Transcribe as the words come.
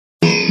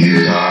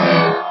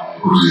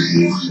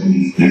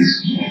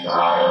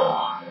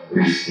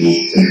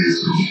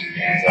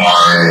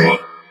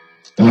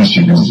Unless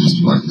you know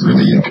this like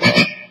really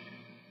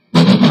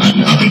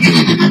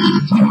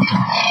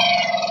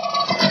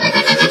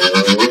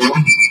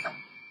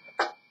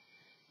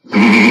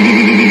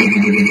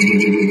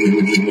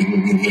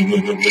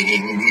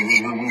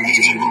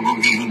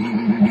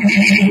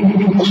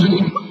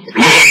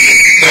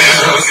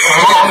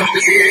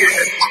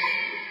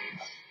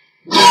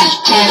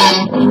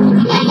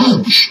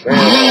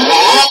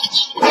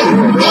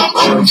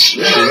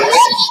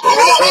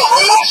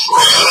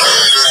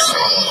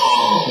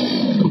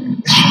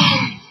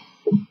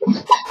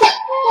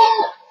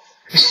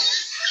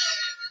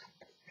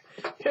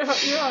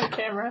You're on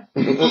camera.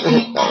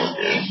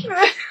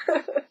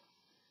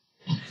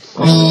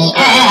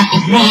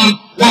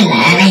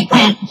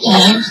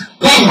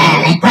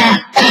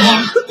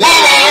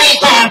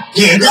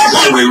 Yeah, that's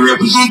how we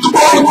represent the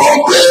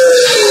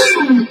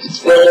Baltimore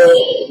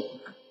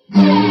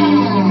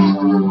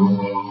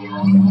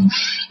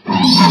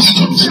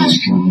Resistance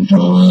is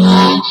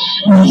futile.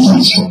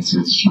 Resistance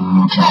is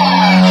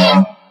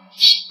futile.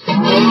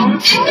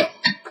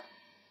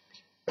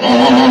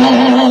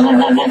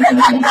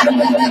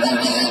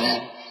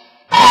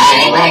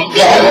 I might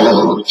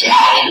go,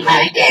 I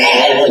might go.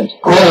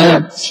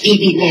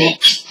 Stevie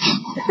Nicks.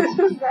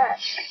 Who's that?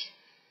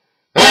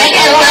 Like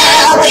a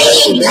wild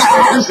wind,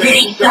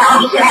 sing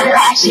songs that I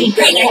actually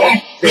bring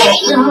it.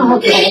 Let you,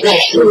 baby,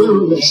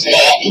 ooh,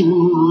 let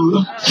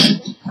you.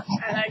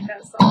 I like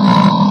that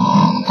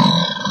song.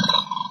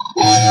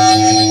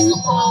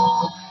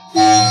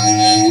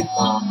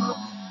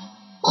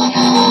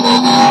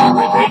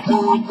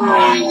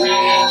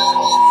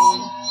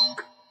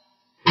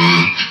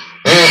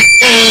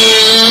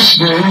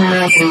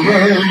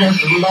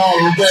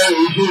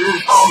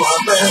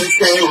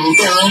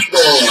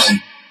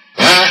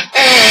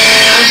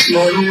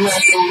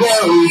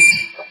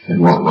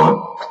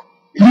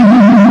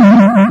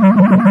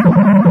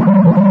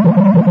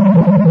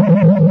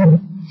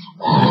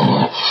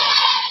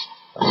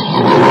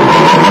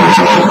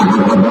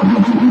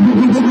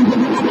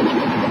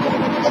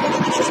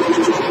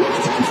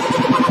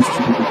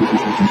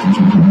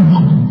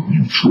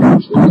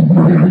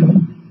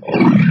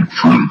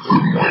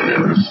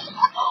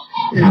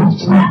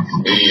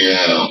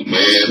 Yeah,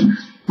 man.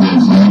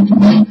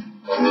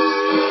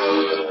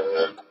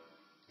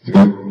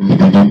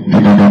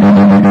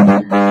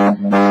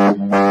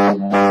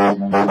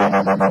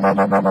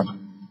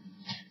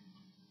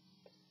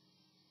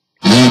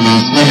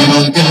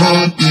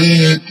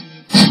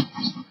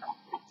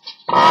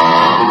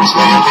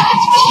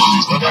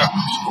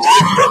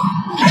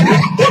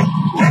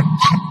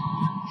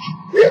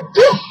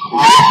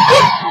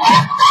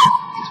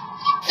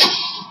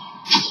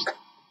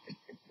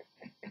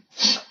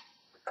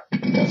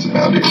 That's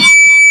about it.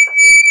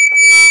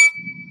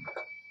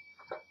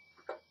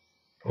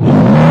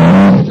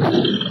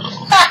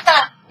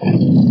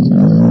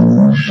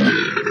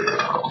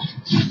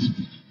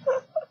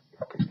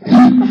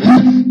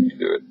 You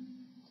do it.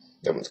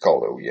 That one's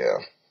called Oh Yeah.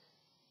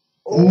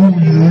 Oh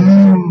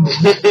yeah.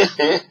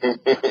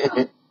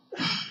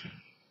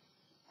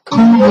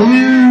 Come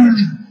on.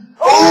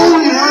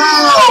 Oh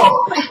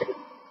yeah.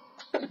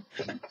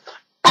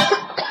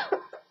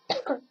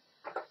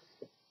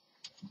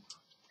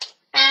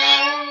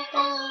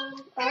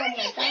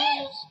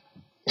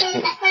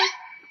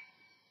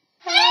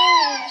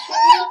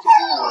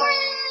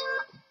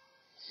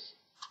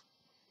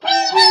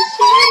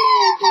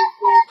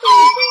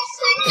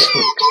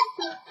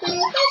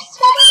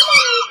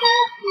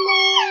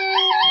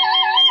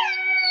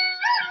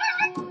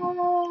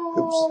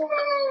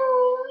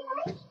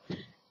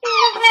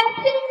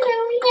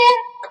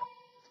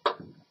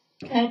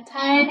 A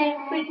tiny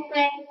quick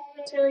ring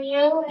to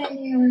you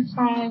and your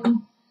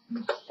friend.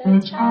 The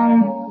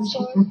times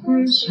of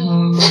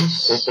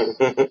Christmas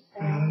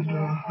and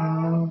a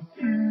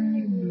happy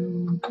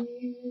new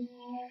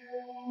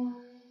year.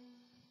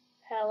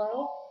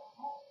 Hello?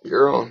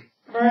 You're on.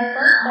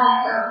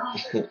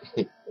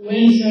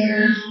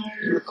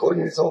 You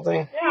recording this whole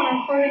thing? Yeah,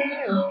 I'm recording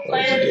you.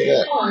 Why did you do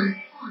that?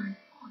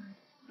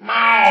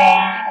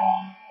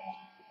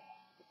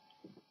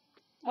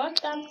 What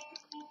the?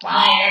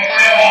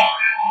 I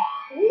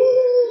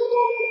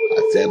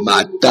said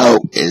my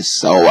throat is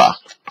sore.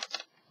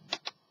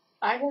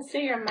 I can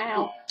see your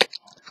mouth.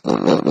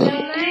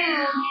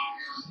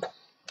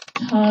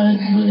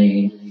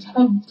 Tuddly,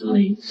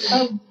 tuddly,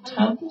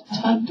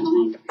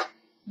 tuddly.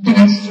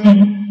 Best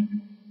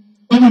friend.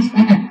 What is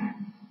that?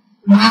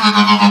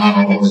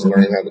 I was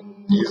learning how to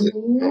use it. I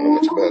don't know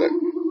much about it.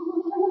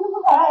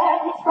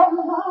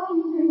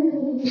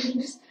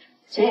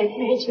 Take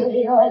me to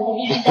your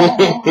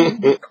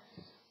land.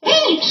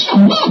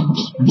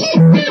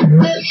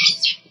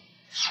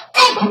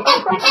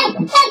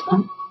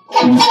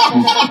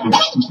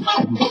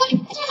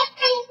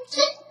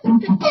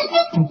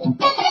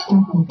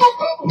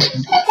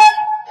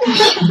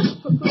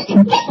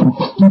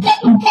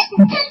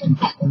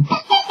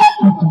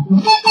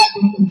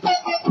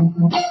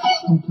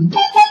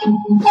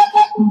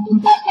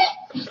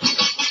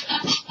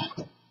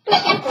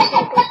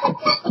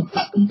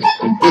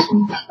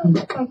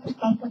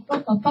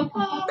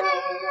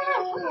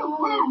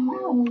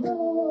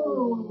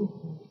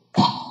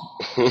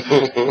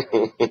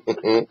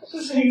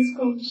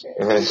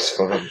 That's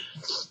fun.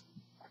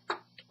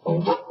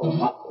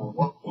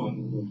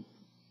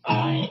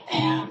 I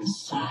am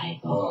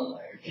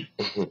Cyborg.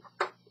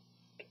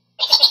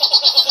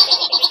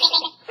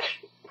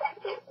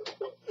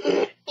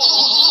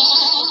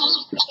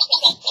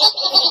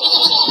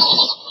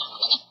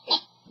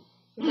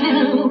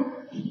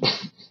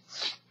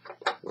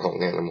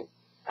 Wrong animal.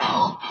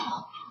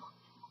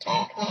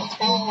 Take me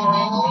to your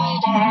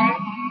leader.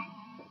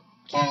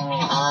 Give me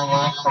all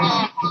your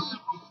crap.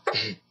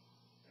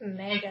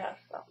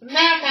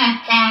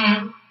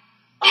 Megaphone.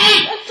 Oh,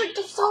 that's like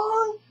the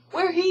song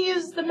where he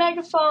used the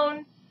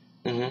megaphone.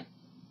 Mm-hmm.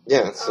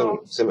 Yeah, it's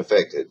some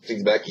effect. It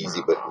feeds back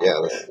easy, but yeah.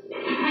 That's...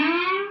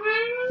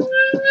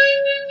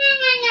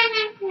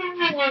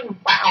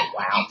 Wow,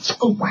 wow,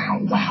 chicka wow,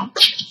 wow.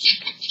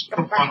 Chicka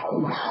wow,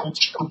 wow,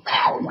 chicka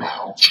wow,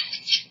 wow.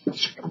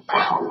 Chicka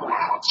wow,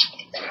 wow,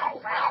 chicka wow,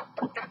 wow.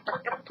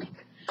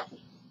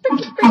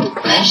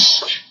 Fresh.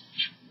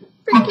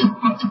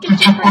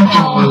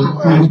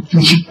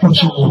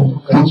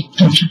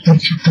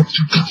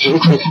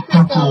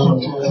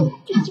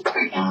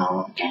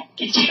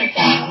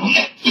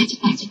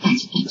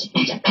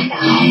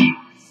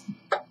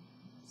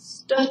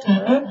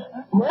 Stutter,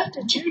 what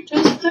did you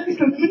just say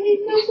to me,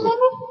 Miss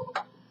Little?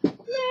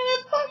 Man,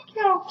 fuck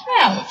your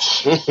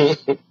couch.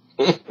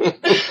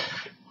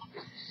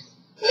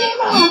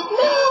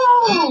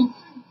 No!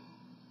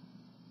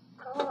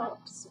 Oh,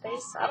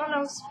 space. I don't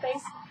know,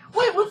 space.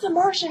 Wait, what's the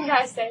Martian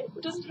guy say?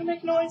 Doesn't he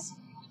make noise?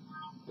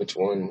 Which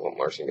one? What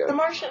Martian guy? The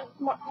Martian.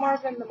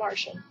 Marvin the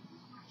Martian.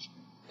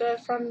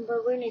 From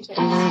the Looney Tunes.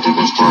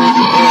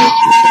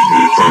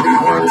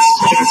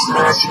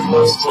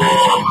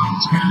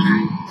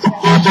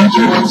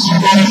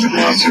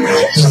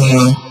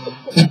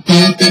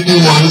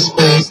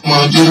 Space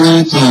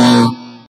modulator.